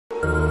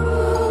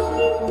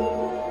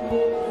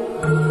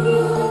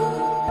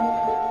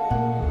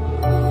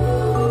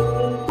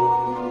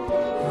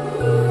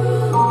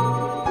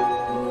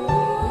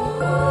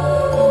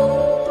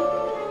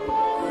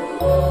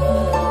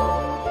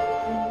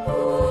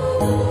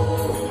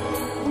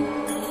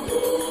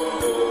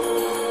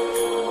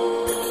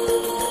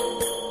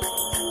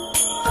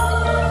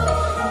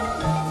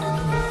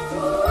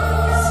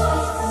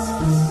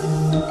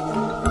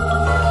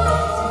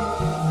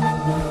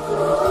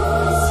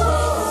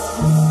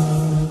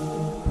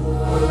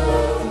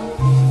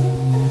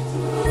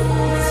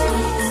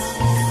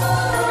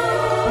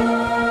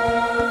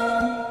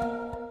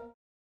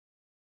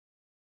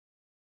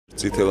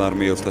წითელ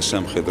არმიელთა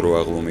სამხედრო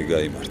აღლუმი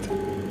გაიმართა.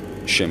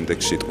 შემდეგ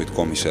სიტყვით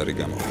კომისარი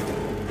გამოვიდა.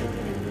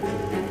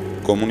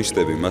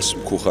 კომუნისტები მას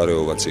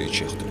მქუხარეოვაცით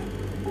შეხვდნენ.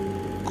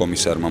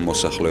 კომისარმა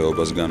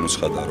მოსახლეობას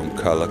განუცხადა, რომ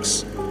ქალაქს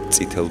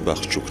წითელ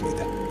ბაღს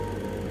ჩუქნიდა.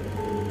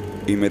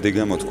 იმედი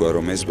გამოთქვა,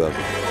 რომ ეს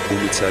ბაღი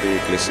უმიცარი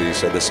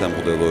ეკლესიისა და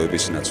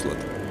სამღვდელოების ნაცვლად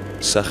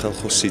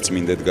სახალხო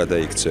სიწმინდედ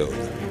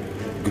გადაიქცეოდა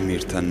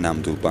გმირთა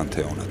ნამდვილ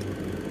პანთეონად.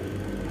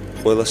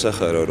 ყველა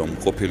სახარა, რომ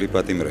ყოფილი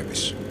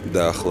პატიმრების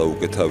და ახლა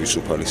უკვე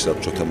თავისუფალი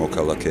საბჭოთა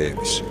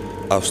მოქალაქეების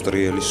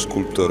ავსტრიელი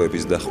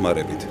სკულპტორების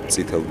დახმარებით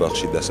წითელ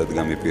ბაღში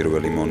დასადგამი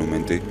პირველი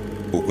მონუმენტი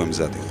უკვე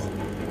მზად იყო.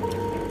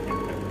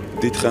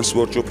 დიდხანს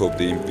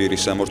ვორჭოფობდი იმ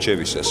პირის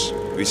ამორჩევისას,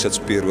 ვისაც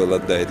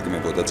პირველად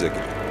დაედგმებოდა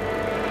ძეგლი.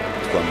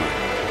 თქვა მან,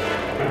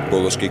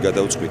 ბოლოს კი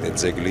გადავწყვიტე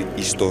ძეგლი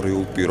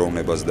ისტორიულ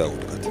პიროვნებას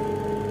დაუდგათ,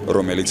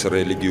 რომელიც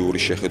რელიგიური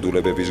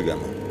შეხედულებების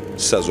გამო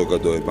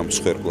საზოგადოებამ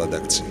მსხვერპლად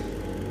აქცია.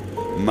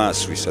 მას,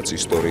 ვისაც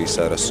ისტორიის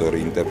არასწორი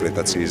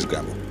ინტერპრეტაციის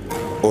გამო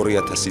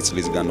 2000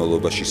 წლის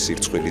განმავლობაში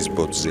სირცხვილის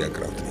ბოძზე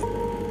აკრავდნენ.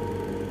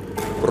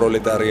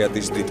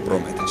 პროლეტარიატის დიდ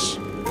პრომეთეს,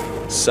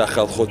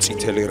 სახალხო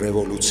წითელი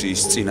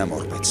რევოლუციის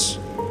წინამორბედს,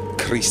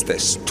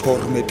 ქრისტეს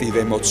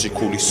 12-ვე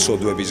მოციქულის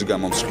სოდვების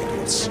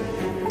გამომწყვეტს,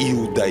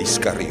 იუდა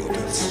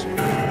ისკარიოტელს.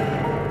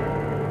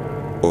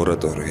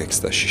 ორატორი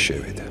ექსტაზში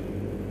შევიდა.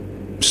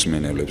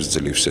 მსმენელებს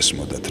ძლივს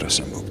ესმოდათ, რას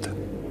ამბობდა.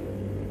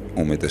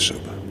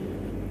 უმეტესობა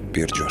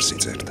ბირჯვარს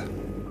იწერდა.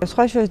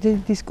 სხვა შორის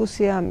დიდი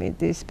დისკუსია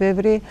მიდის,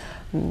 ბევრი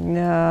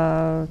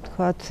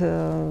თქვათ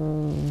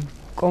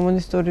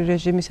კომუნისტური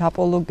რეჟიმის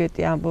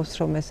აპოლოგეტი ამბობს,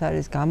 რომ ეს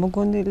არის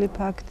გამოგონილი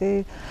ფაქტი,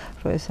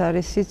 რომ ეს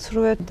არის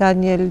სიცრუე.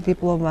 დანიელი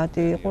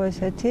დიპლომატი იყო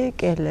ესეთი,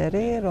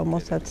 კელერი,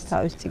 რომელსაც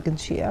თავის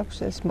წიგნში აქვს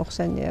ეს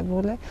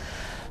მოხსენიებული.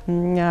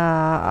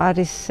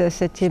 არის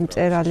ესეთი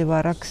მწერალი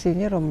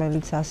ვარაქსინი,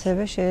 რომელიც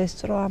ასევე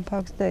შეესწრო ამ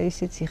ფაქტს და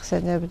ისიც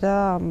იხსენებდა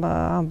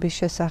ამბის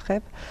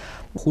შესახებ.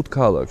 5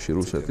 ქალაქში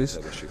რუსეთის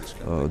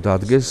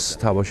დადგეს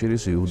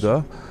თაბაშირის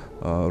იუდა,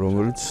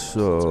 რომელიც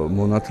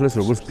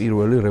მონათლეს როგორც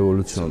პირველი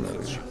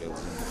რევოლუციონერი.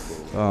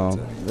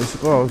 ეს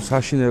იყო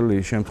საშინელი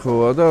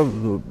შემთხვევა და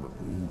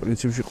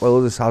პრინციპში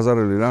ყველაზე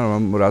საზარელი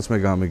რაც მე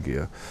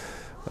გამიგია.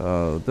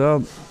 და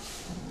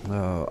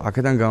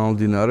აქედან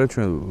გამომდინარე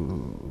ჩვენ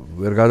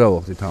ვერ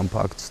გადავახდით ამ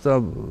ფაქტს და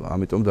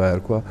ამიტომ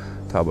დაერქვა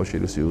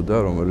თაბაშირის იუდა,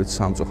 რომელიც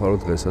სამწუხარო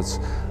დღესაც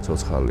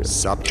ცოცხალია.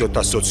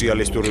 საბჭოთა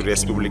სოციალისტური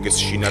რესპუბლიკის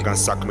შინაგან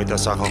საქმეთა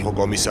სახალხო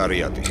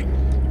კომისარიატი.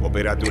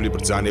 ოპერატიული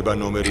ბრძანება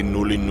ნომერი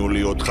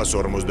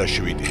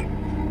 00457.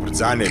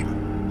 ბრძანება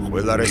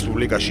ყველა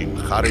რესპუბლიკაში,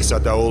 მხარესა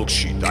და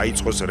ოლქში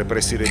დაიწყოს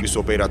რეპრესირების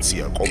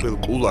ოპერაცია ყოფილ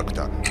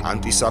კულაკთა,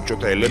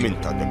 ანტისაბჭოთა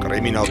ელემენტთა და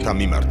კრიმინალთა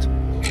მიმართ.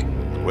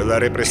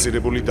 ყველა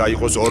რეპრესირებული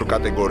დაიყოს ორ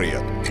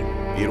კატეგორიად.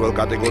 პირველ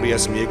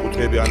კატეგორიას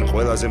მიეკუთვნებიან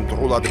ყველაზე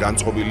მტრულად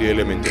განწყობილი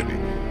ელემენტები.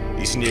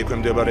 ისინი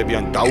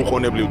ექვემდებარებიან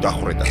დაუყოვნებლივ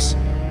დახვრეტას.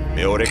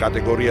 მეორე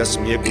კატეგორიას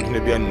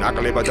მიეკუთვნებიან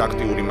ნაკლებად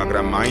აქტიური,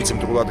 მაგრამ მაინც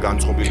მტრულად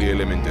განწყობილი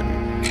ელემენტები.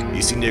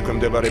 ისინი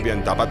ექვემდებარებიან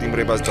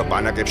დაპატიმრებას და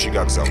ბანაკებში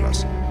გაგზავნას.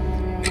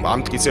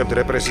 ვამტკიცებთ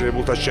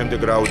რეპრესირებულთა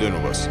შემდეგ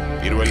რაოდენობას.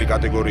 პირველი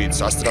კატეგორიით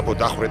სასწრაფო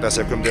დახვრეტას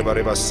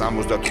ექვემდებარება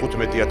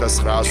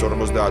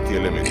 75950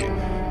 ელემენტი.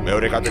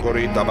 მეორე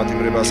კატეგორიით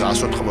დაპატიმრებას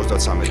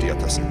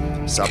 193.000.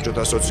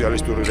 საბჭოთა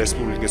სოციალისტური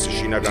რესპუბლიკის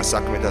შინაგან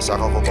საქმეთა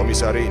სახალხო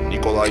კომისარი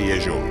ნიკოლაი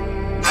ეჟოვი.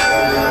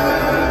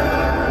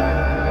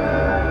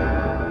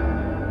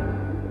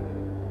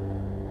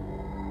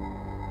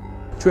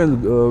 ჩვენ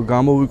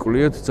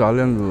გამოვიკვლიეთ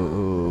ძალიან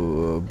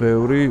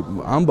ბევრი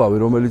ამბავი,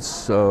 რომელიც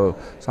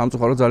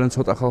სამწუხაროდ ძალიან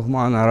ცოტა ხალხმა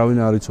ან არავინ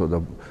არ იცოდა,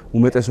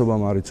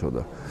 უმეტესობამ არ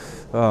იცოდა.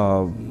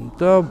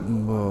 და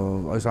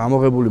ეს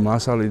ამოღებული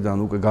მასალიდან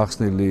უკვე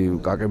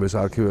გახსნილი კაკების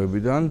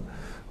არქივებიდან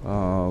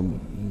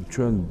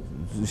ჩვენ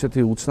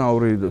ისეთი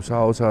უცნაური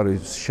საოცარი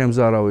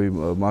შემზარავი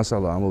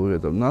მასალა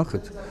ამოვიღეთ და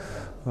ნახეთ.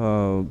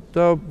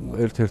 და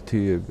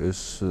ერთ-ერთი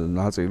ეს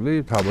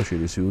ნაწილი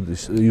თაბაშირის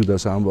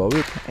იუდას ამბავი.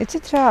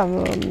 იცით რა,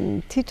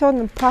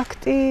 თვითონ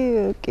ფაქტი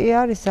კი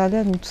არის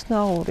ძალიან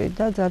უცნაური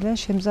და ძალიან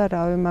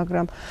შემზარავი,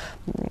 მაგრამ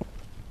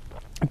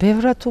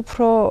ბევრად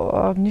უფრო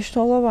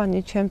მნიშვნელოვანი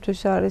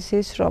ჩემთვის არის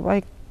ის, რომ აი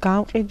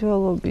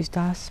გამყიდველობის,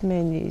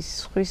 დასმენის,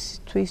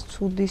 სხვისთვის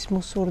ცუდის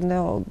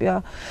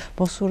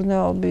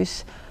მოსურნეობის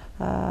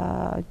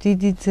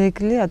დიდი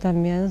ძეგლი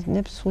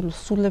ადამიანებს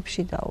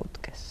სულებში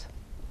დაუდგეს.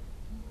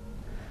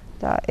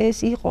 და ეს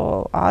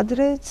იყო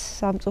ადრეც,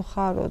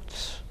 სამწუხაროდ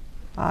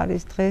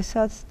არის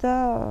დღესაც და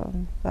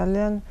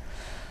ძალიან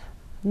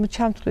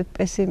ჩამთვლით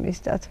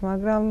პესიმისტად,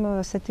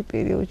 მაგრამ ასეთი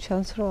პერიოდი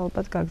ჩანს, რომ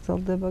ალბათ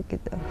გაგრძელდება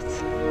კიდევაც.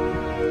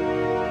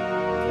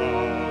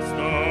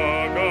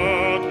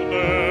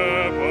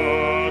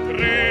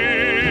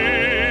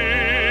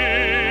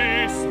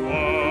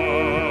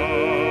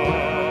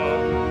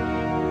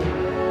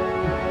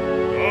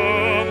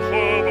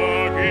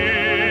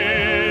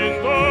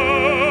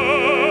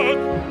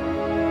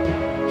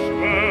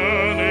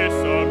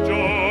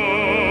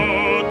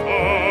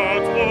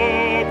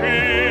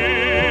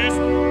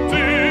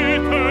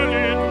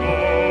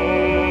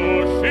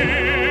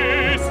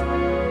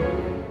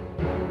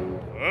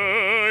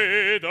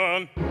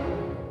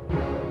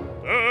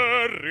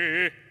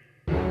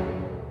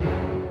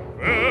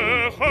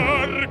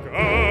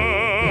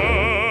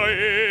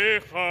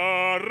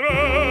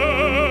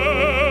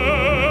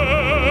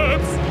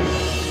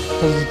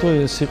 ახალგაზრდო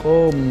ეს იყო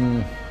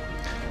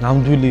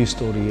ნამდვილი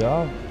ისტორია,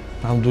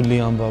 ნამდვილი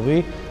ამბავი,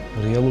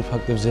 რეალურ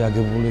ფაქტებზე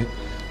აგებული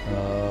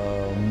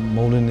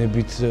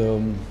მოვლენებით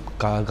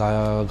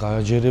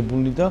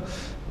გააჯერებული და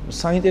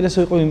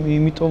საინტერესო იყო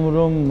იმიტომ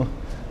რომ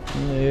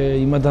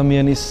იმ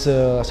ადამიანის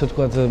ასე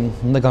ვთქვათ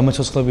უნდა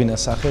გამოცოცხლებინა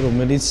სახე,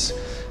 რომელიც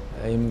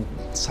იმ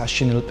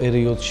საშინელ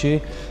პერიოდში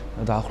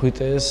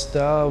დაახვიტეს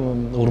და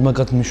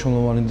ორმაგად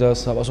მნიშვნელოვანი და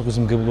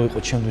საპასუხისმგებლო იყო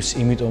ჩემთვის,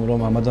 იმიტომ რომ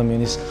ამ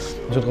ადამიანის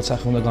ასე ვთქვათ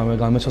სახე უნდა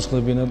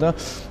გამოცოცხლებინა და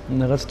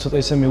რაღაც ცოტა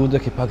ისე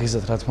მივუდექი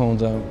ფაქიზად, რა თქმა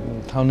უნდა,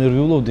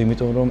 თავნერვიულობდი,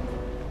 იმიტომ რომ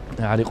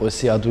არ იყო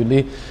ესე ადვილი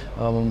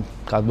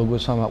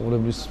გადმოგვეცვა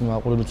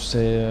მაყურებლის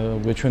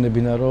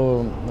გვეჩვენებინა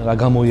რომ რა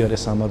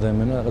გამოიარეს ამ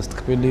ადამიანმა, რაღაც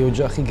ტკბილი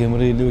ოჯახი,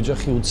 გემრიელი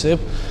ოჯახი უცებ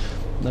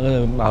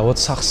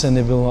ალბათ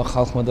სახსენებელმა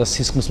ხალხმა და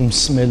სისხლის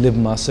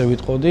მსმელებმა ასე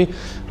ვიტყოდი,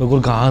 როგორ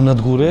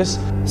გაანადგურეს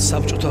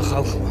საბჭოთა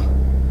ხალხმა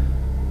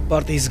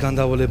პარტიის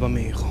განდავალება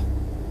მიიღო.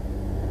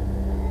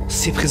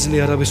 სიფხიზლე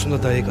არავის უნდა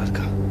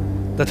დაეკარგა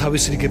და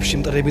თავის რიგებში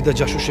მტრები და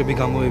ჯაშუშები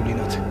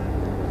გამოევლინათ.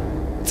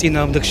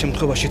 წინააღმდეგ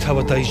შემთხვევაში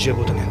თავად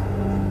დაისჯებოდნენ.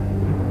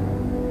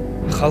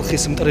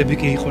 ხალხის მტრები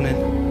კი იყვნენ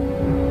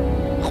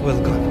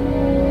ყველგან.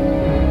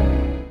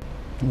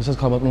 ისაც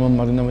ქალბატონმა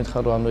მარინა მეთქა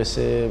რომ ანუ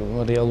ესე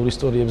რეალურ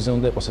ისტორიებზე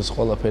უნდა იყოს ეს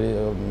ყველაფერი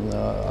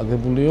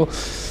აგებულიო.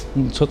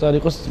 ცოტა არ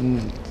იყოს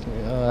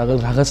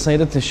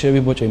რაღაცნაირად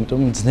შევიბოჭე, იმიტომ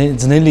რომ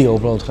ძნელია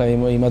უბრალოდ ხა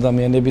იმ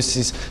ადამიანების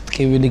ის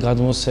ტკივილი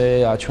გადმოსე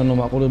აჩვენო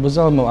მაყურებელს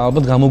და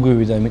ალბათ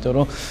გამოგვივიდა, იმიტომ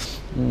რომ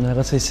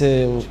რაღაცა ისე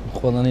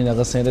ყველანი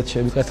რაღაცნაირად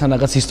შევიკრა, თან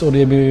რაღაც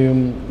ისტორიები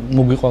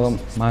მოგვიყვა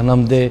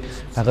მანამდე,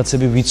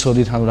 რაღაცები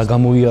ვიცოდით, ანუ რა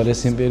გამოიარეს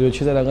იმ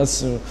პერიოდში და რაღაც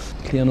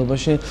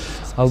კლიანობაში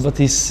ალბათ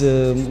ის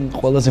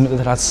ყველაზე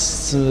მეტად რაც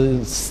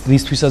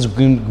ისთვისაც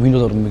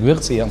გვინდოდა რომ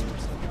მიგვეღწია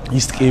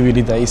ის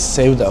ტკივილი და ის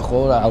სევდა ხო,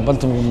 ალბათ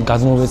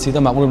გადმოვეცი და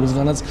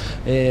მაყურებლისგანაც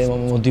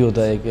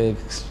მოდიოდა ეგ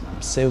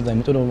სევდა,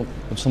 იმიტომ რომ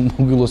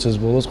მოგვილოს ეს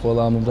ბოლოს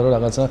ყველა ამბობდა რომ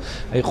რაღაცა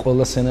აი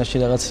ყველა სცენაში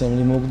რაღაც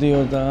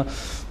მოგდიო და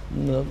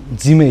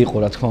ძიმე იყო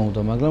რა თქმა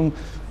უნდა, მაგრამ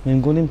მე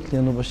მგონი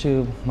მთლიანობაში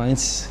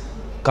მაინც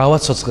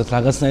გავაცოცხლეთ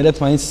რაღაცნაირად,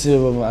 მაინც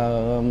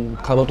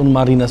ქალბატონ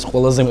მარინას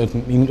ყველაზე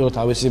იმიტომ რომ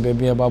თავისი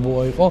ბებია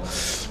ბაბუა იყო,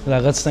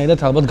 რაღაცნაირად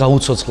ალბათ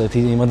გავუცოცხლეთ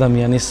იმ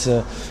ადამიანის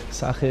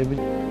სახეები.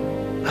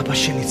 აბა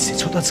შენიცი,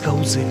 ცოტაც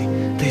გაუძელი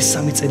და ეს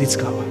 3 წელიც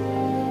გავა.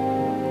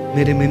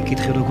 მერე მე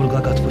მკითხე როგორ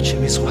გაგათბო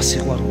ჩემი სხვა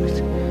სიყვარულით.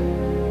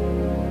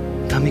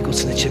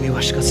 დამიკოცნე ჩემი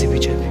ვაშკაცი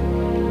ბიჭები.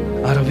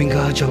 არავინ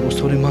გააჯაროს,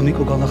 თორე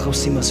მამიკო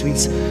გალახავს იმას,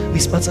 ვინც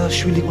მის პაწარ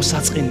შვილიკო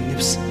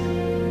საწყენინებს.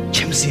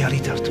 ჩემზე არ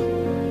იდართო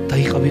და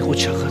იყავიყო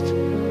ჩახად.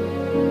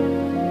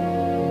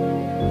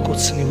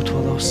 კოცნი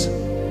უთვალავს,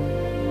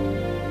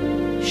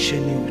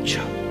 შენი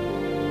უჩა.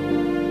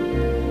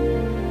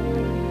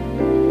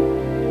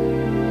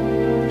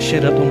 შენ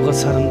რატომღაც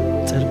არ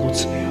წერ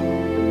კოცნიო?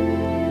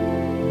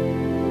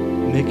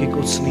 მე კი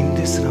კოცნი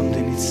იმდეს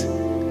რამდენიც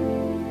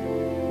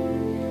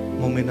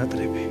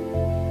მომენატრები.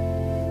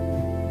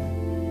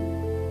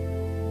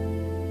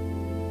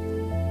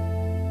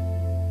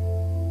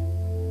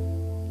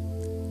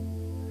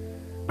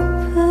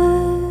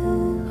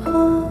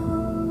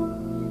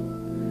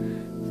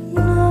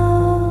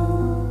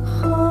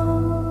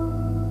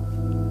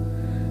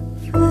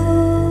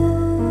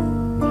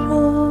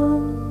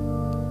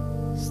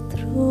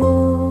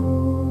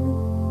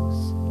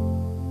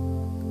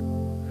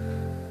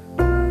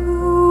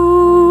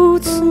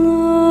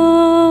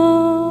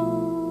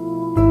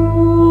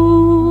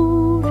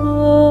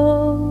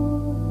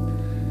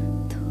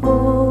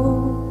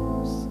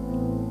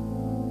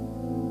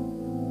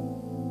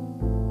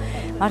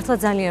 მართლა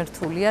ძალიან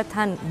რთულია,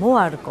 თან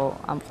მოარგო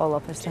ამ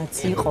ყველაფერს, რაც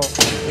იყო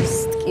ის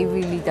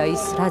ტკივილი და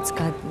ის რაც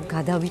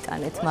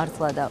გადავიტანეთ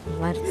მართლა და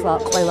მართლა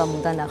ყველამ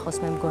უნდა ნახოს,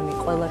 მე მგონი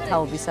ყველა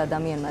თაობის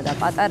ადამიანმა და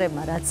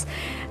პატარებმა, რაც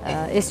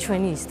ეს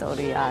ჩვენი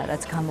ისტორიაა,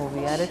 რაც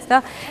გამოვიარეთ და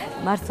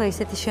მართლა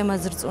ისეთი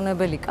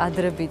შემაძრწუნებელი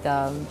კადრები და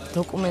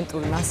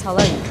დოკუმენტური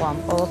მასალა იყო ამ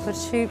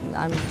ყველაფერში,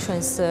 ან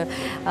ჩვენს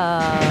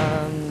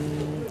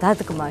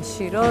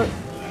დადგმაში, რომ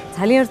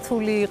ძალიან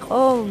რთული იყო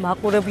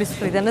მაყურებლის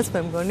მხრიდანაც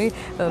მე მგონი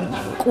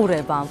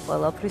ყურება ამ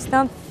ყველაფრის და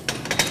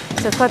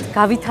ასე ვთქვათ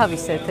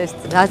გავითავისეთ ეს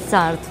რაც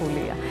ძალიან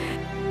რთულია.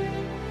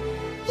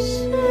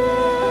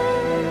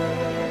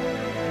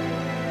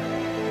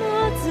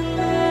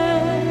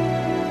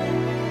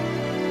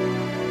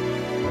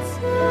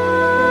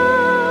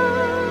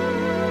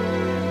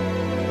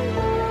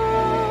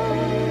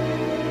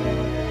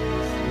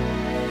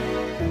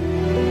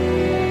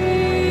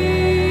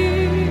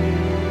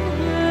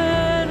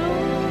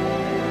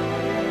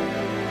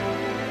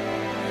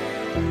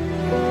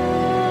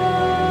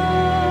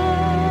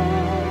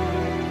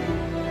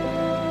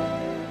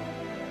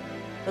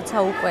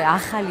 როცა უკვე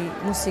ახალი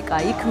მუსიკა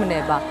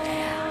იქმნება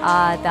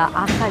და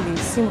ახალი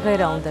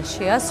სიმღერა უნდა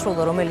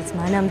შეასრულო, რომელიც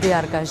მანამდე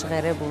არ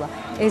გაჟღერებულა,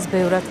 ეს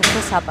ბევრად უფრო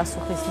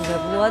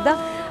საპასუხისმგებლოა და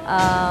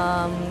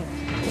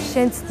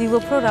შენ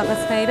ცდილობ, რომ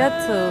რაღაცნაირად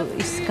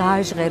ის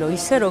გააჟღერო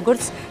ისე,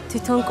 როგორც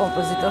თვითონ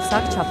კომპოზიტორს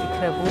აქვს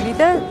ჩაფიქრებული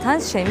და თან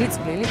შენი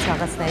წვლილიც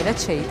რაღაცნაირად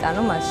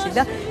შეიტანო მასში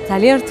და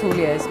ძალიან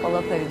რთულია ეს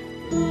ყველაფერი.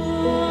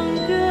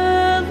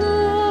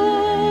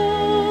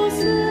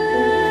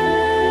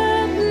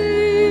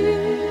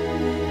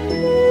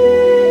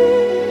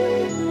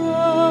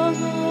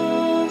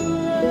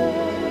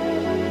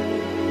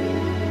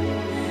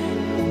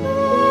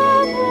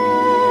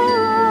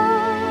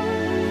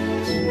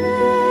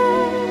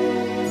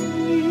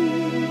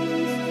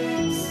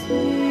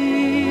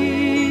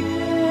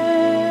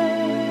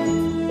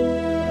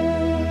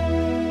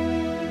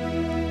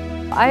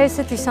 აი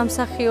ესეთი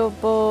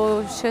სამსახიობო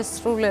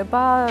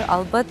შესრულება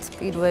ალბათ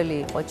პირველი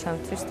იყო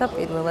ჩემთვის და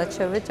პირველად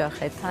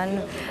შევეჯახე თან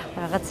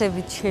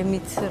რაღაცები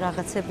ჩემით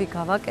რაღაცები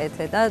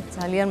გავაკეთე და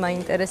ძალიან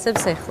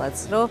მაინტერესებს ეხლაც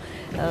რომ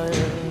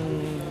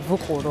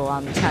ვუყურო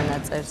ამ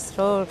ჩანაწერს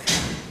რომ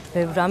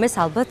ბევრ რამეს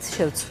ალბათ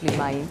შევცვლი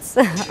მაინც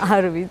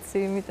არ ვიცი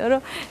იმიტომ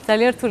რომ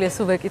ძალიან რთულია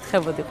სულ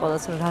ვეკითხებოდი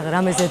ყოველას რომ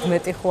რამე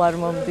ზედმეტი ხო არ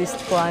მომდის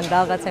თქო ან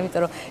რაღაცა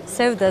იმიტომ რომ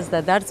სევდას და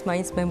დარც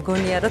მაინც მე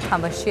მგონია რომ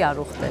თამაში არ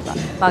უხდება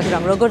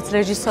მაგრამ როგორც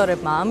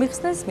რეჟისორებმა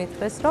ამიხსნეს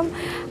მithres რომ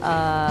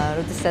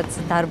როდესაც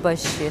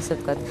დარბაზში ესე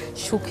ვთქვათ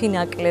შუქი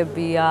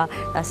ნაკლებია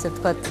ასე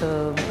ვთქვათ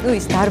ნუ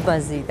ის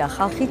დარბაზი და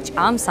ხალხი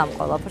ჭამს ამ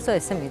ყველაფერს და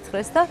ესე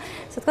მithres და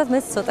ესე ვთქვათ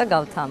მეც ცოტა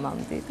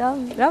გავთამამდი და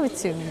რა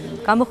ვიცი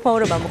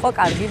გამოხმაურება მოყვა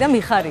კარგი და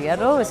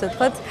მიხარია რომ ასე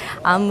ვთქვათ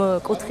ამ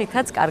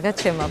კუთხითაც კარგად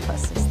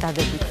შემაფასეს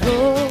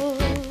დადებით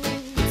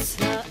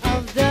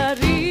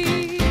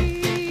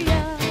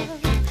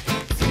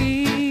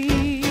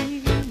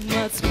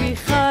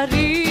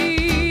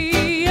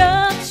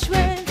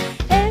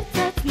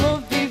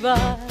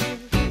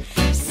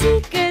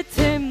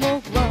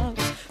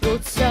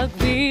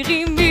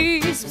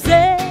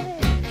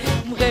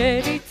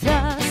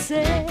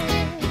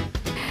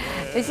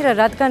ისე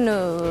რადგან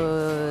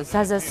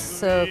ზაზას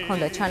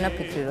ქონდა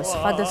ჩანაფიქრი რომ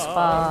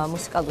სხვადასხვა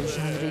მუსიკალური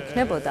ჟანრი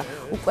იქნებოდა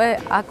უკვე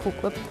აქ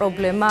უკვე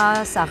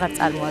პრობლემას აღარ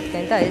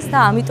წარმოადგენდა ეს და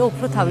ამიტომ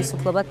უფრო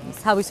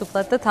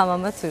თავისუფლად და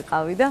თამამად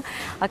ვიყავი და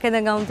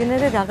აქედან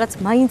გამომდინარე რაღაც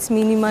მაინც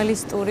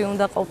მინიმალისტური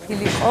უნდა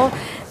ყოფილიყო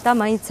და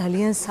მაინც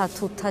ძალიან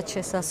სათუთად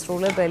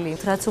შესასრულებელი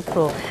რაც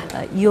უფრო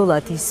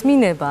იოლად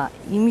ისმინება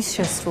იმის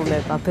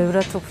შესრულება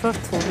ბევრად უფრო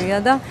რთულია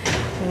და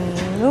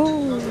ნუ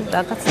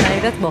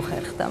რაღაცნაირად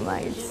მოხერხდა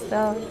მაინც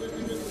და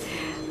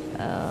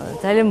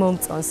ძალიან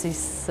მომწონს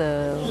ის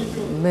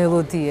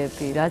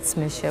მელოდიები, რაც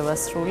მე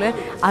შევასრულე.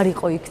 არ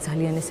იყო იქ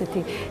ძალიან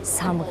ესეთი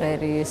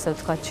სამღერი, ესე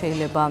ვთქვათ,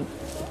 შეიძლება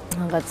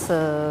რაღაც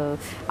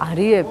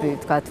არიები,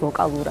 ვთქვათ,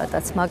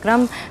 ვოკალურადაც,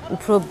 მაგრამ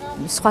უფრო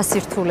სხვა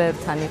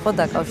სირთულეებთან იყო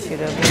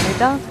დაკავშირებული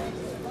და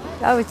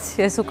რა ვიცი,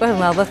 ეს უკვე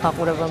ალბათ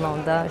მაყურებელმა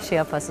უნდა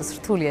შეაფასოს,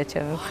 რთულია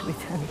ჩემი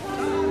მხრიდან.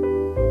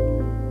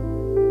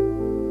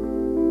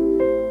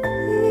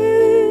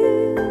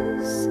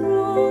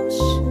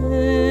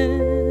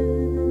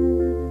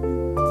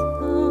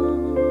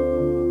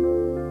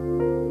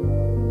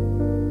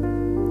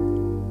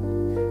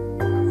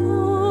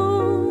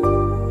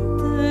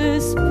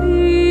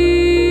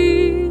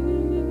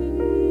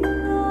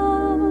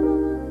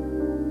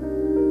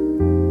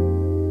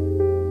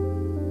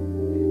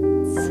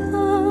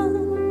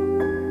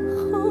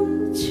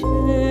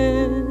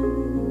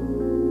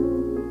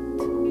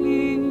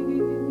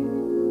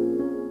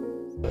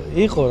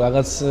 იყო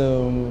რაღაც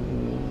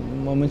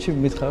მომენტში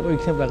მითხარ რომ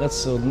იქნებ რაღაც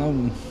ოდნავ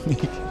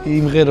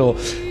იმღერო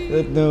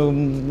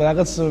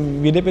რაღაც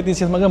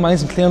ვირეპეტიციას მაგრამ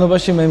მაინც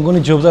მთლიანობაში მე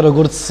მგონი ჯობდა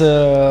როგორც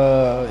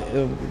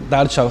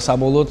დარჩა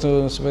საბოლოოდ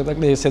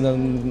სპექტაკლი ესე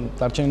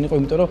დარჩენილი იყო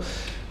იმიტომ რომ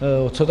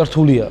ცოტა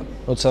რთულია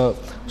როცა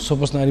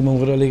სოფოსნაირი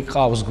მომღერალი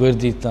ყავს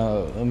გვერდით და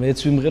მეც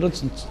ვიმღერო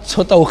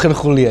ცოტა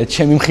უხერხულია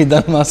ჩემი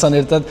მხრიდან მასთან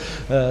ერთად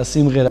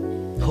სიმღერა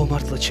ხო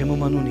მართლა ჩემო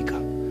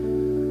მანონიკა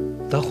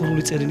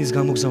დახურული წერილის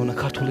გამოგზავნა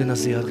ქართულ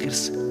ენაზე არ ღირს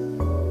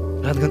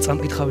რადგან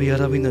წამკითხავი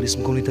არავინ არის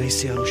მგონი და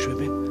ისე არ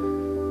უშვებენ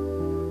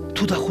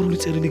თუ დახურული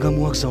წერილი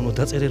გამოაგზავნო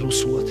დაწერე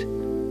რუსულად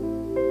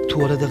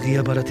თუ არა და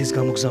ღია ბარათის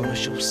გამოგზავნა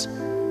შობს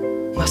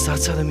მას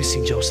არც არ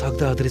მისინჯავს აქ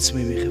და ადრეც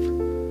მივიღებ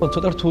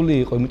ცოტა რთული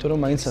იყო იმიტომ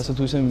რომ მაინც ასე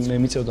თუ ისე მე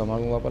მიწევდა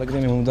ლაპარაკი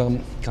და მე უნდა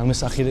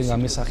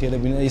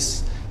გამესახიერებინა ის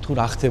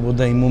თუ რა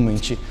ხდებოდა იმ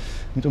მომენტში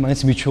იმიტომ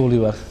მაინც მიჩვეული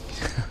ვარ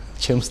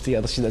ჩემს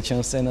თეატრში და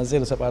ჩემს სცენაზე,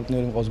 როცა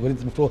პარტნიორი მყავს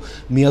გვერდით, უფრო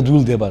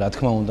მიადვილდება, რა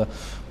თქმა უნდა.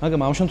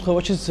 მაგრამ ამ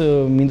შემთხვევაშიც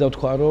მინდა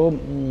ვთქვა, რომ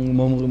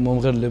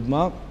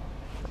მომღერლებმა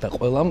და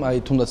ყველამ, აი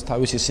თუნდაც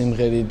თავისი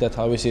სიმღერი და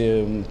თავისი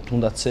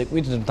თუნდაც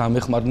ცეკვით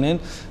დამეხმარდნენ,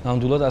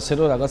 ნამდვილად ასე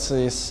რომ რაღაც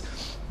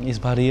ეს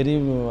ბარიერი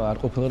არ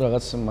ყოფილა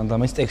რაღაც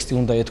მანდამის ტექსტი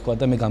უნდა ეთქვა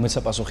და მე გამეცა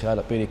პასუხი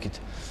არა პირიქით.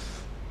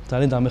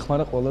 ძალიან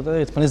დამეხმარა ყველა და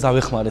ერთმანეთს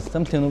დავეხმარეთ და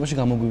მთლიანობაში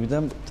გამოგვივიდა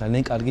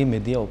ძალიან კარგი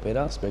მედია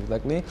ოპერა,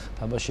 სპექტაკლი,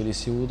 თაბაშირის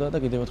იუდა და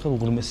კიდევ ერთხელ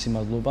უღრმესი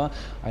მადლობა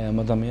აი ამ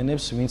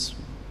ადამიანებს, ვინც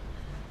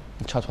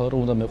ჩათვალა რომ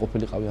უნდა მე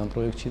ყოფილიყავი ამ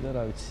პროექტში და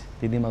რა ვიცი,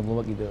 დიდი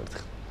მადლობა კიდევ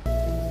ერთხელ.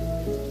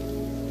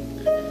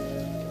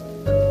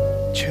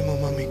 ჩემო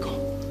მამიკო.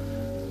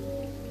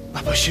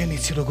 აბა შენ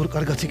იცი როგორ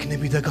კარგად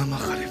იქნები და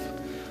გამახარებ.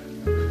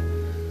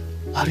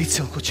 არ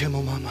იცელქო ჩემო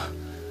მამა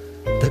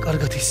და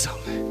კარგად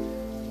ისწავლე.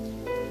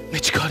 მე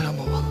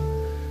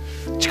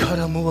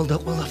ჩქარა მოვალ და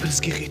ყველაფერს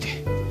გიყიდი.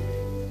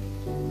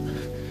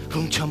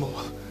 რომ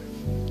ჩამოვალ.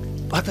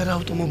 პატარა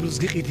ავტომობილს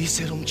გიყიდი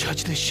ისე რომ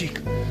ჩაჯდე შიგ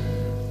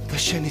და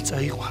შენი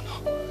წაიყვანო.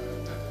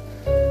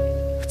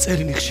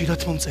 წერილი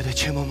ხშირად მომწერე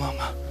ჩემო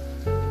მამა.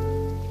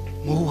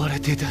 მოუვარე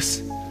დედას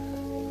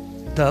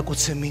და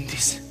აკოცე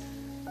მინდის.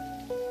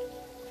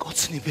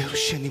 კოცნი ბევრ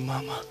შენი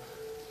მამა.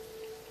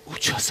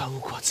 უჩასა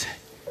უგვაძე.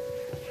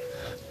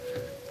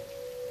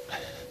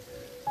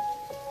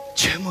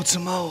 ჩემო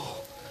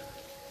ძმაო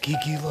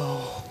გიგილაო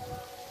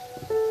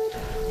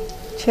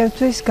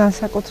ჩემთვის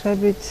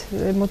განსაკუთრებით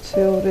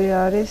ემოციური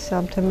არის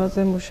ამ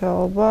თემაზე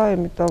მუშაობა,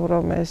 იმიტომ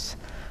რომ ეს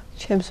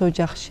ჩემს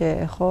ოჯახს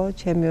შეეხო,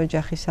 ჩემი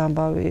ოჯახის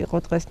ამბავი იყო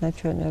დღეს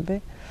ნაჩვენები.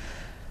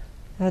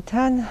 და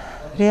თან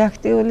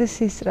რეაქტიული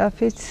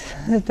სისწრაფით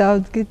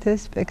დავდგით ეს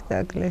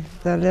სპექტაკლი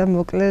ძალიან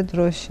მოკლე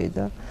დროში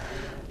და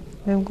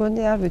მე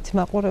მგონი არ ვიცი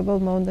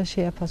მაყურებელმა უნდა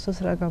შეაფასოს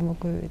რა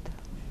გამოგვივიდა.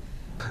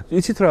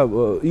 იცით რა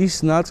ის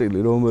ნაწილი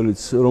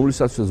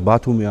რომლისაცაც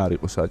ბათუმი არ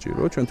იყო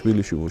საჭირო, ჩვენ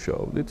თბილისში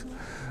მუშაობდით.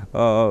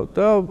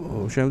 და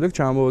შემდეგ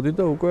ჩამოვედით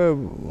და უკვე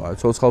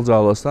ცოცხალ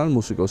ძალასთან,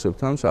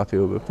 მუსიკოსებთან,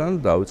 მსახიობებთან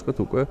დავიწყეთ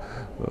უკვე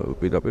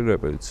პირდაპირ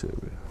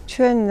რეპეტიციები.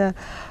 ჩვენ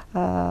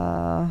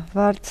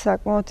ვართ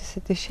საკმაოდ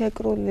ისეთი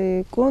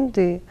შეკრული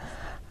გუნდი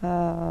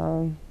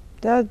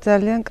და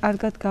ძალიან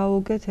კარგად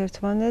გავუგეთ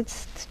ერთმანეთს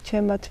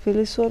ჩემმა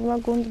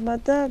თბილისურმა გუნდმა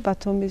და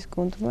ბათუმის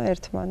გუნდმა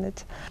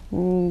ერთმანეთს.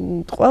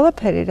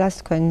 ყველაფერი რაც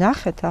თქვენ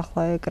ნახეთ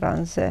ახლა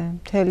ეკრანზე,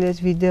 მთელი ეს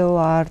ვიდეო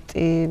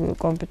არტი,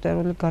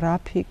 კომპიუტერული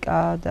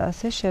გრაფიკა და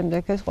ასე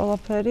შემდეგ ეს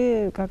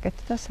ყველაფერი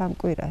გაკეთდა 3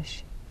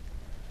 კვირაში.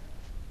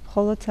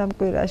 ხოლო 3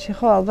 კვირაში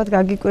ხო ალბათ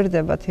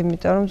გაგიკვირდებათ,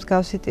 იმიტომ რომ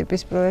მსგავსი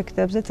ტიპის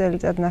პროექტებზე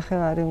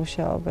წელიწად-ნახევარი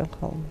მუშაობენ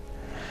ხოლმე.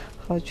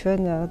 ხო ჩვენ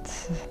რაღაც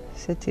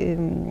ესეთი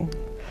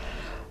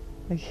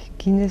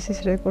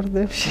გინესის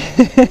რეკორდებში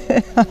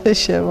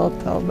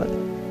შევალთ ალბათ.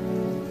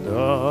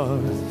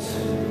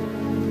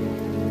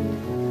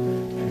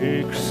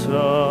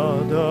 ფიქსა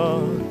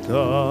და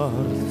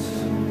დარც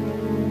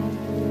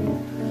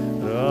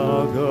რა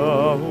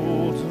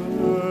გაუძლებს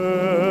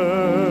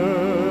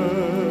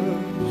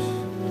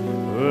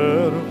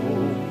ვერ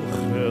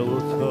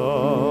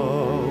ხელთავს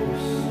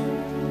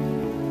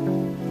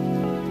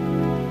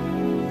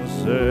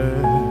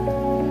ზე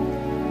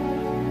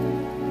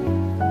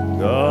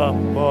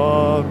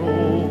Gaparola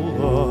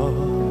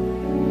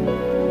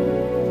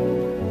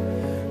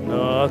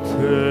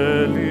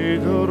nateli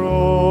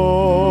dro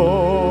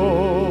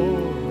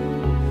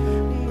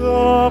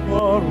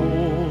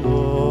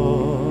Gaparola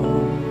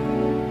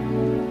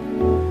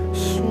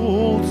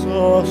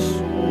sulta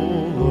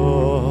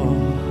sula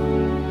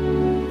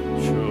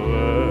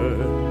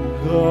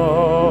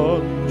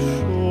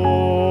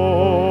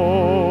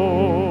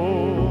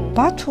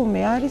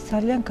ბათუმი არის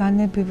ძალიან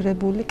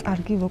განებივრებული,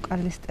 კარგი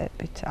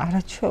ვოკალისტებით.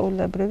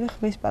 არაჩვეულებრივი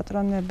ხმის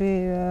პატრონები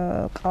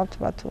ყავთ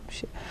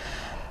ბათუმში.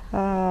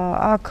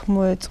 აქ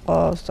მოეწყო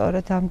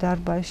სწორედ ამ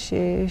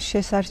დარბაზში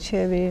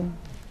შესარჩევი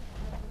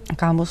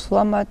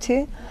გამოსვლა მათი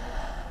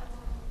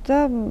და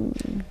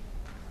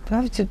რა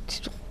ვიცი,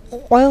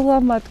 ყველა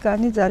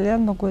მათგანი ძალიან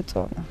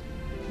მოგვეწონა.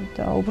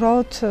 და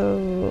უბრალოდ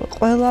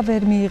ყველა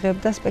ვერ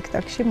მიიღებდა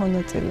სპექტაკლში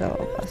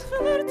მონაწილეობას.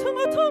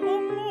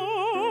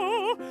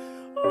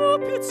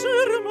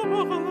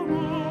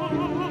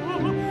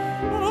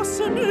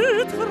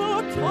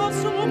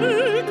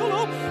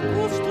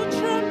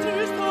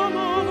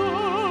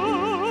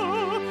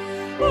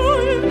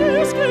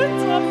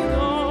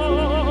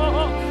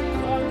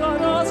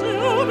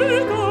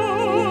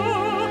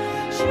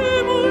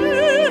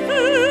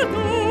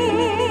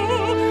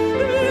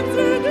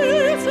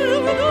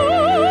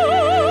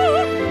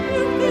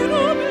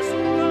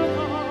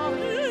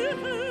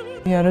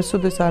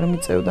 არასოდეს არ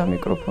მიწევდა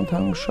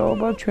მიკროფონთან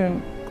მუშაობა, ჩვენ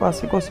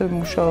კლასიკოსები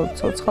მუშაობთ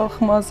ცოცხალ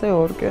ხმაზე,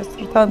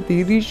 ორკესტრთან,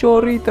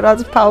 დირიჟორით, რაც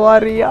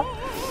მთავარია.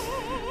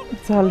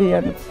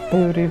 ძალიან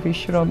ბევრი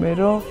ვიშრომე,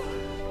 რომ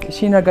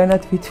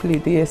შინაგანად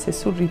ვითვლიდი ესე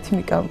სულ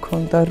რითმიკა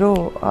მქონდა, რომ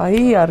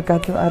აი არ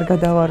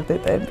გადავარდე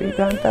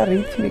ტემპიდან და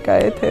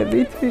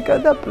რითმიკა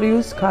და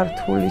პლუს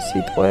ქართული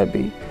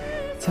სიტყვები.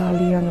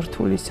 ძალიან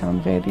რთული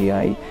სამღერია,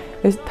 აი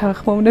ეს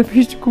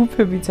თანხმოვნების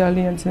ჯგუფები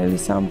ძალიან ძნელი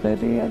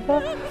სამღერია და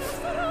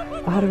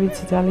არ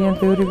ვიცი ძალიან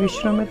ბევრი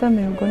ვიშრომე და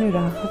მე მგონი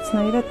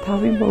რაღაცნაირად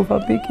თავი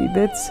მოვაბი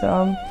კიდეც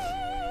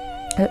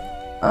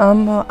ამ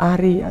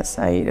არიას,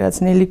 აი რაც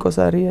ნელიკოს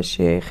არიას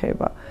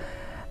შეეხება.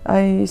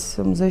 აი ის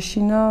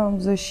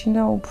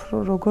მზეშინა უფრო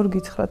როგორ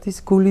გითხრათ, ის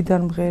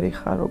გულიდან მღერი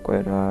ხარ უკვე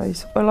რა, ის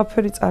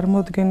ყველაფერი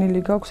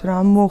წარმოდგენილი გაქვს, რა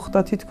მოხდა,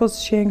 თითქოს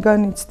შენგან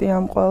იცდი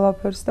ამ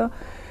ყველაფერს და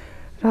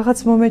რაღაც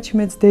მომენტში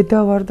მეც დედა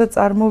ვარ და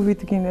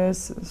წარმოვიდგინე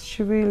ეს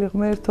შვილი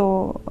ღმერთო,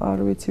 არ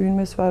ვიცი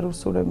ვინმეს ვარ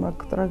უსურებ მაგ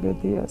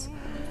ტრაგედიას.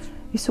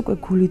 ის უკვე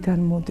გულიდან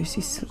მოდის,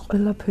 ის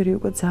ყველაფერი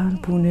უკვე ძალიან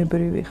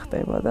ბუნებრივი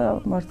ხდება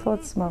და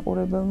მართლაც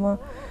მაყურებელმა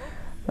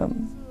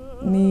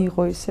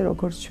მიიღო ისე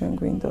როგორც ჩვენ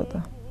გვინდოდა.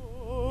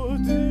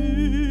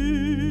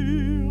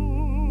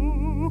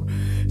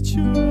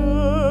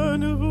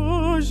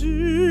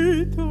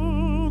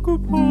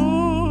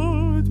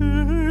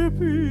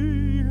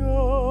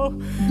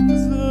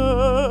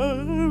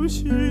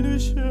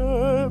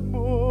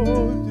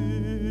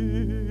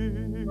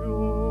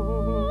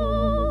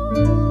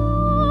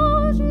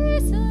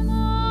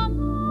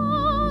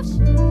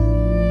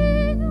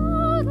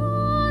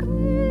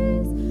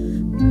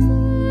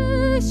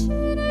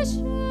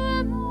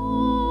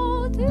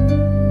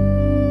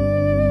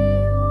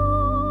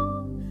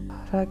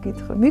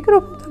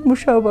 მიკროფონთან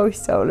მუშაობა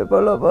ვისწავლე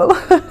ბოლო-ბოლო.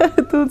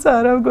 თუმცა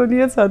არ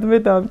მგონია სადმე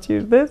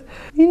დამჭირდეს.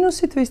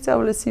 მინუსით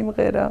ვისწავლე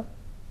სიმღერა.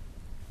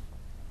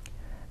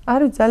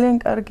 არის ძალიან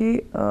კარგი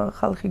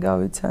ხალხი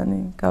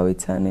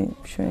გავიცანი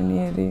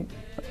მშვენიერი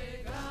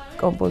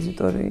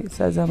კომპოზიტორი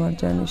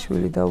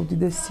საზამარჯანიშვილი და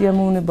უდიდეს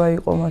სიამოვნება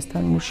იყო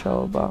მასთან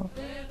მუშაობა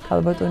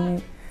ქალბატონი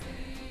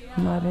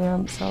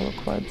მარიამ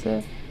სალოქვაძე.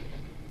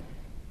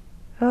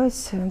 რა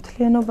ისე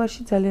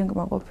მთლიანობაში ძალიან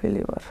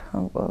გმაყოფილი ვარ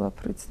ამ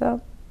ყველაფრით და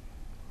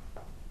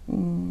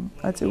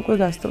აწი უკვე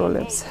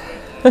გასტროლებს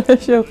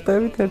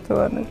შევხვდებით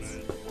ერთმანეთს.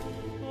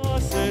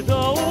 ასე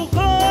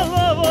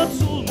დაუხალავად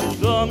სულ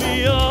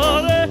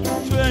მუდამიარე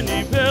ჩვენი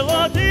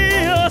ფელადი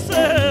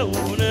ასე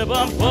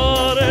უნება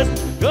მხარეს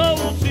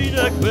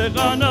გაუციდე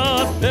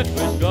ქვეყანას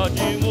ექვეს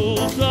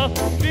გაჯიმულსა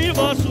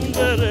ვიღას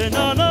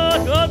უნდერენანა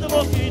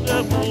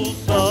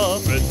გადმოკიდებულსა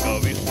ეს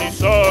გავიხდი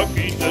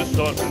საკითხეს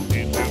არც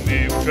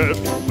მივჩევ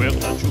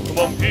ქვეყნა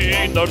ჩუქმა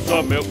მფინარსა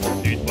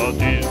მევხვდით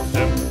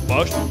ბადილზე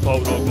მაშტუფავ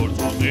როგორც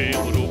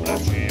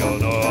უზიღრუბლებში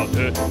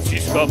ანათე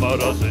ცის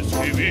გამარაზე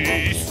ცივი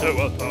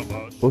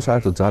ისევათამაშ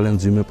საერთოდ ძალიან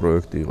მძიმე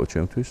პროექტი იყო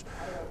ჩემთვის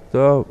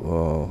და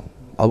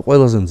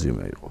ყველაზე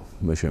მძიმე იყო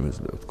მე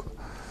შემიძლია ვთქვა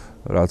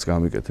რაც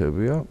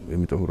გამიკეთებია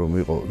იმიტომ რომ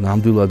იყო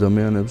ნამდვილ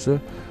ადამიანებზე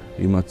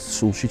იმათ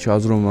სულში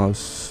ჩაზრომას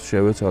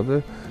შევეცადე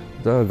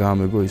და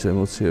გამეგო ის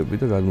ემოციები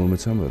და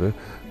გადმომეცა მე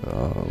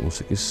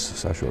მუსიკის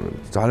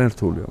საშუალებით. ძალიან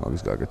რთულია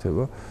მაგის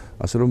გაკეთება,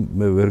 ასე რომ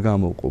მე ვერ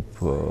გამოვყოფ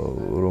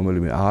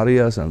რომელიმე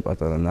არიას ან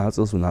პატარა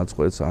ნაწილს,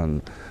 ნაწყვეტს ან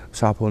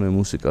საფონე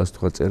მუსიკას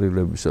თქვა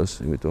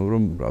წერილებისას, იმიტომ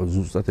რომ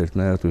ზუსტად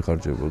ერთნაირად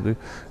ვიხარჯებოდი,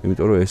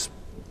 იმიტომ რომ ეს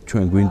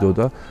ჩვენ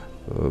გვინდოდა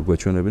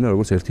გვეჩვენებინა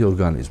როგორც ერთი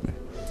ორგანიზმი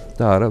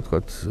და არა თქვა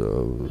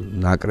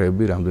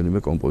ნაკრები რამდენიმე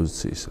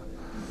კომპოზიციისა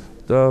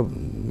და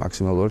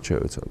მაქსიმალურად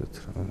შევეცადეთ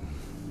რა.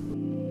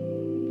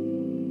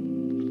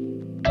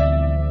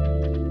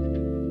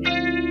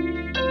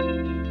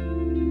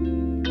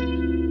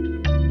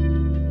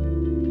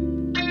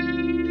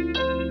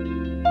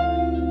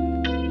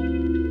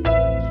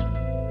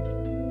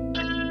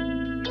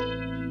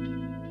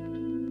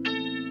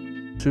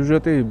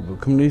 სიუჟეტი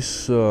ქმნის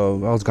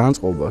რაღაც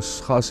განწყობას,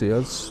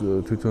 ხასიათს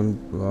თვითონ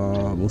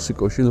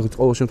მუსიკოში,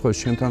 ყოველ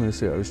შემთხვევაში ჩემთან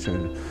ესე არის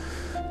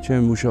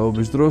ჩემი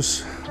მუშაობის დროს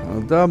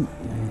და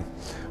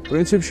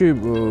პრინციპში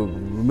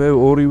მე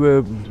ორივე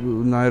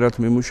ნაირად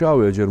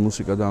მიმუშავია, ჯერ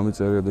მუსიკა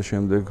დამიწერია და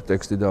შემდეგ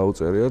ტექსტი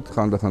დაუწერიათ,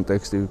 ხანდახან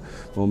ტექსტი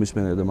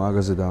მომისმენია და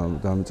მაგაზე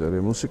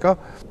დამიწერია მუსიკა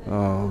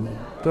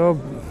და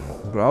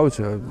რა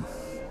ვიცი,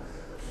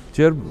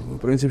 ჯერ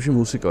პრინციპში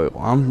მუსიკა იყო,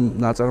 ამ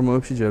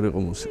ნაწარმოებში ჯერ იყო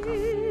მუსიკა.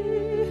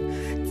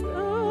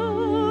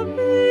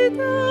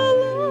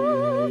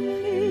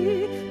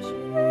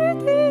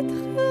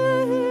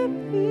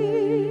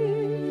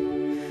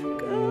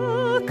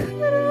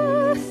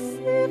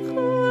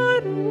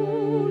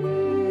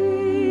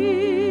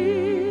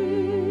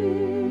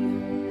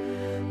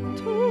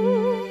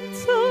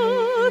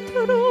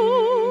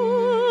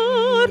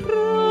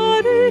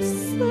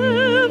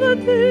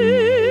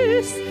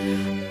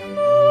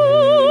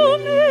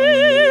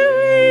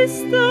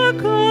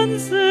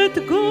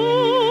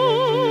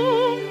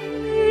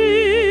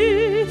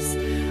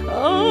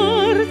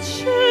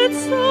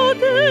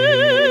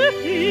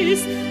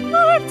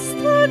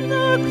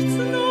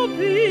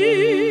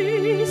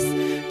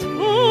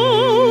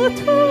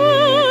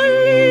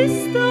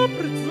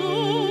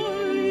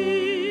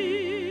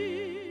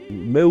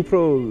 მე უფრო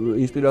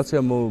ინსპირაცია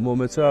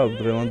მომეცა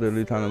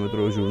დღევანდელი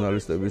თანამედროვე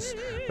ჟურნალისტების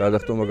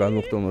გადახტომა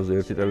განმოხტომაზე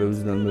ერთი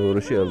ტელევიზიიდან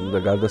მეორეში და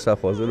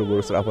გარდასახვაზე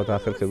როგორ სწრაფად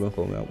ახერხებენ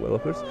ხოლმე ამ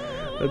ყველაფერს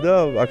და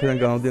აქედან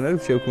გამომდინარე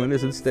შევქმნილი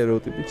ესეთი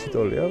სტერეოტიპი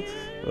ჩიტოლია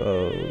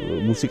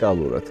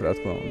მუსიკალურად რა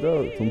თქმა უნდა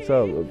თუმცა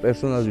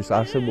პერსონაჟის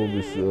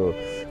არსებობის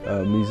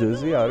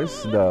მიზეზი არის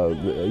და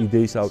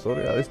იდეის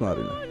ავტორი არის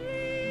მარინა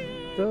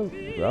და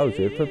რა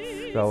ვიცი ერთად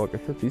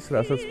გავაკეთეთ ის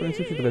რასაც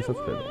პრინციპში დღესაც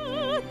ხედავთ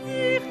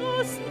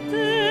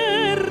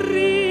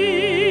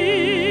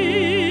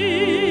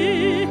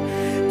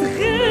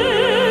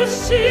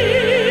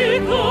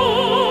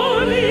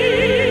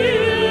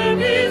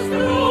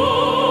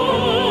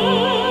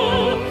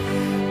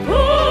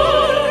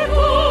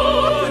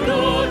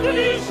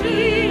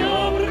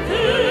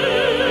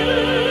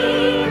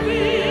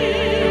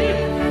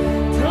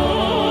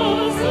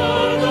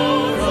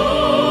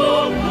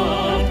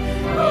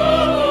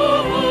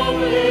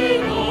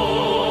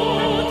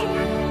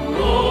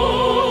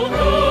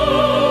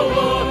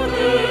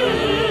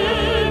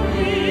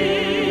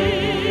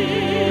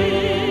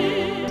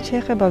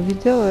ეხება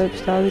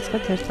ვიდეოებს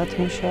დავიწყეთ ერთად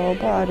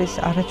მუშაობა არის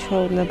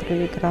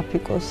არაჩვეულებრივი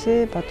გრაფიკოსი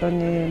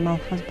ბატონი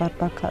მალხაზ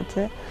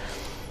ბარბაქაძე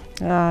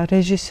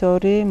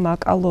რეჟისორი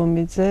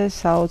მაკალომიძე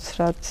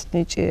საოცრად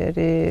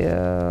ნიჭიერი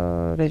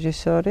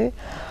რეჟისორი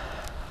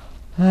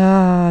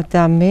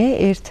და მე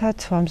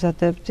ერთად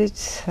ვამზადებდით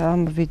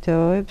ამ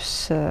ვიდეოებს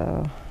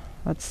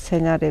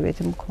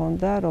სცენარებით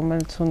მქონდა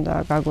რომელიც უნდა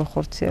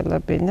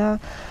გაგვეხორციელებინა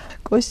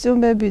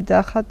კოსტიუმები და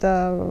ხატა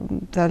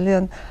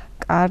ძალიან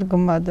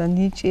კარგმა და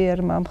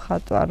ნიჭიერმა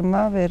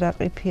მხატვარმა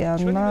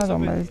ვერაყიფიანმა,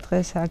 რომელიც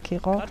დღეს აქ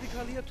იყო.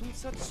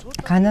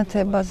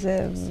 განათებაზე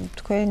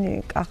თქვენი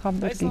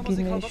კახაბერ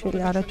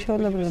გიგინეიშვილი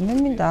არაჩვეულებრივია. მე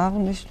მინდა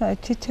აღვნიშნო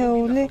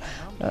თითეული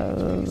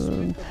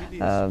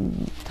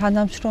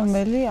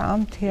თანამშრომელი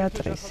ამ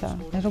თეატრისა.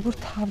 მე როგორ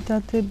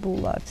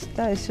თავდადებულად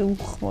და ესე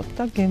უხმოდ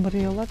და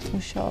გემრიელად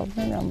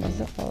მუშაობდნენ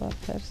ამაზე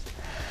ყველაფერს.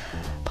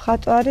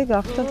 მხატვარი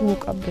გახდათ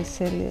ლუკა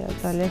ბესელია,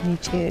 ძალიან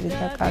ნიჭიერი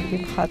და კარგი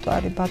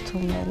მხატვარი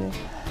ბათუმელი.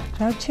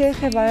 რაც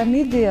შეეხება ამ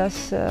იდეას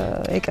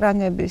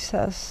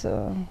ეკრანებისას,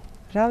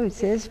 რა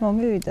ვიცი, ეს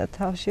მომივიდა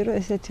თავში, რომ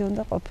ესეთი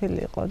უნდა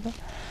ყოფილიყო და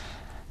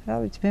რა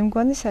ვიცი, მე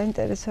მგონი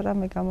საინტერესო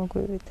რამე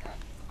გამოგვივიდა.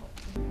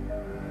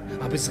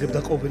 აბეზღებდა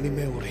ყოველი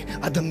მეორე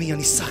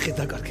ადამიანის სახე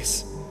დაკარგეს.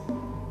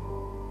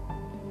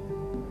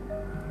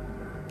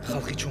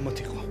 ხალხი ჩომად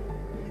იყო,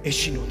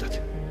 ეშინოდათ,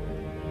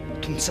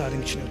 თუმცა არ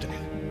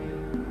იმჩნევდნენ.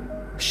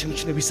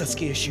 შემჩნევისაც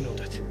კი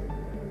ეშინოდათ.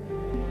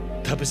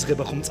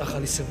 დაბეზღება ხომ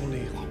წახალისებული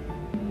იყო.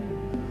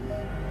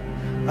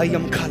 აი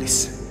ამ ქალის,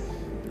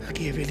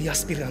 კიეველი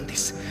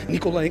ასპირანტის,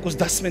 ნიკოლაენკოს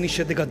დასმენის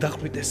შედეგად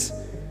დახვრიტეს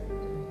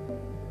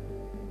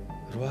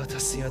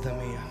 8000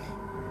 ადამიანი.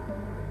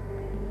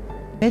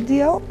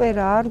 მედია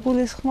ოპერა არ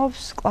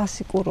გულისხმობს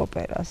კლასიკურ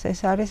ოპერას. ეს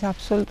არის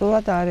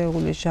აბსოლუტურად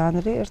არეული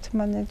ჟანრი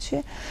ერთმანეთში.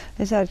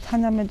 ეს არის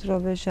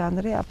თანამედროვე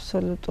ჟანრი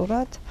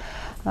აბსოლუტურად,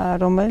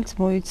 რომელიც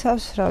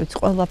მოიცავს, რა ვიცი,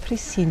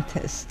 ყველაფრის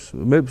სინთეზს.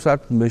 მე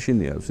საერთოდ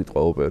მეშინია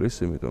სიტყვა ოპერის,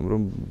 იმიტომ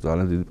რომ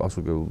ძალიან დიდი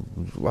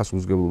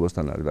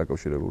პასუხისმგებლობასთან არის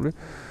დაკავშირებული.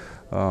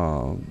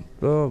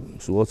 და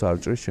სულაც არ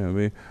ჭრის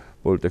ჩემი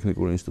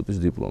პოლიტექნიკური ინსტიტუტის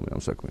დიპლომი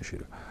ამ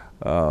საქმეში.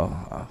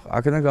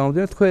 აქედან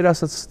გამომდინარე, თქვენ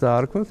რასაც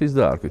დაარქვით, ის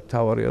დაარქვით.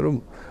 თავარია რომ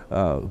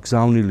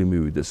გზავნილი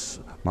მივიდეს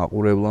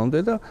მაყურებლამდე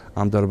და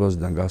ამ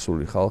დარბაზიდან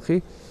გასული ხალხი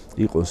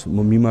იყოს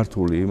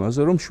მიმართული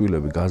იმაზე, რომ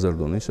შვილები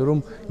გაზარდონ ისე, რომ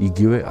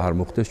იგივე არ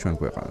მოხდეს ჩვენ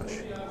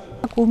ქვეყანაში.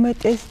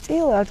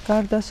 უმეტესწილად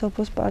გარდა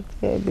სოფოს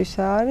პარტიების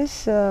არის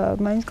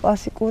მაინც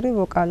კლასიკური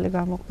ვოკალი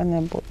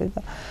გამოყენებული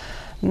და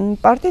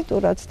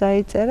პარტიტურაც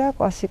დაიწერა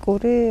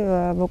კლასიკური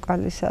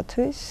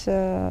ვოკალისათვის.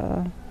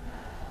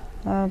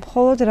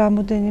 მხოლოდ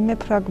რამოდენიმე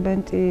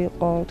ფრაგმენტი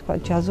იყო, თქვა,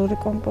 ჯაზური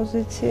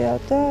კომპოზიცია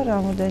და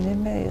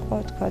რამოდენიმე იყო,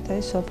 თქვა,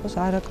 აი სოფოს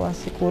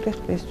არაკლასიკური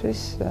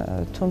ხმისთვის,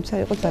 თუმცა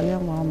იყო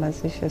ძალიან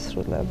ლამაზი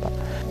შესრულება.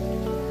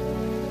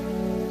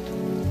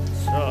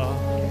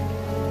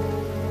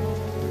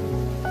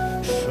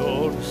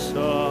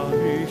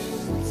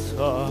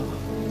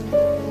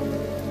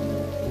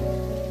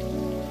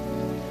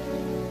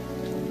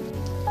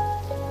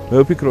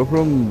 მე ვფიქრობ,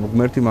 რომ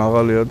ღმერთი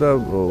მაღალია და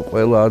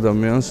ყველა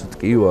ადამიანს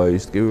ტკივა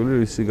ის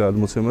ტკივილი, ისი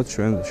გადმოცემაც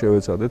ჩვენ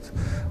შევეცადეთ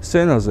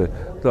სცენაზე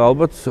და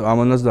ალბათ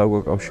ამანაც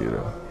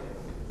დაგვაკავშირა.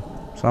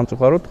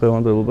 სამწუხაროდ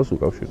დღევანდელობას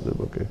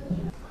უკავშირდება კი.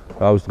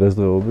 გავის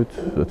დღესდღეობით,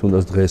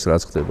 თუნდაც დღეს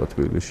რაც ხდება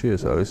თბილისში,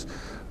 ეს არის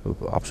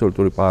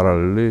აბსოლუტური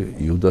პარალელი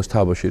იუდას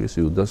თაბაშირის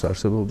იუდას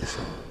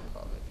არსებობისა.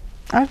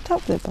 არ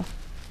თავდება.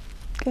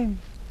 კი.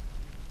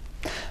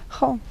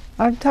 ხო,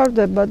 არ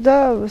თავდება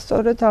და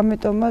სწორედ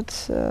ამიტომაც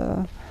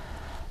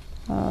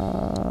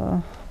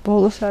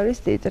ბოლოს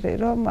არის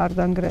ტიტრი, რომ არ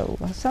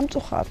დანგრეულა.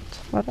 სამწუხაროდ,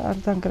 მაგრამ არ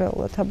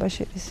დანგრეულა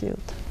თაბაშირის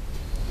იუდა.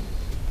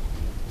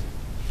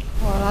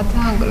 ხო, რა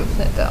დაანგრევს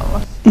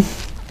ეტალას?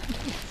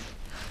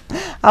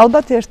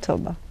 ალბათ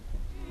ერთობა.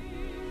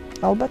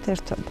 ალბათ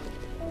ერთობა.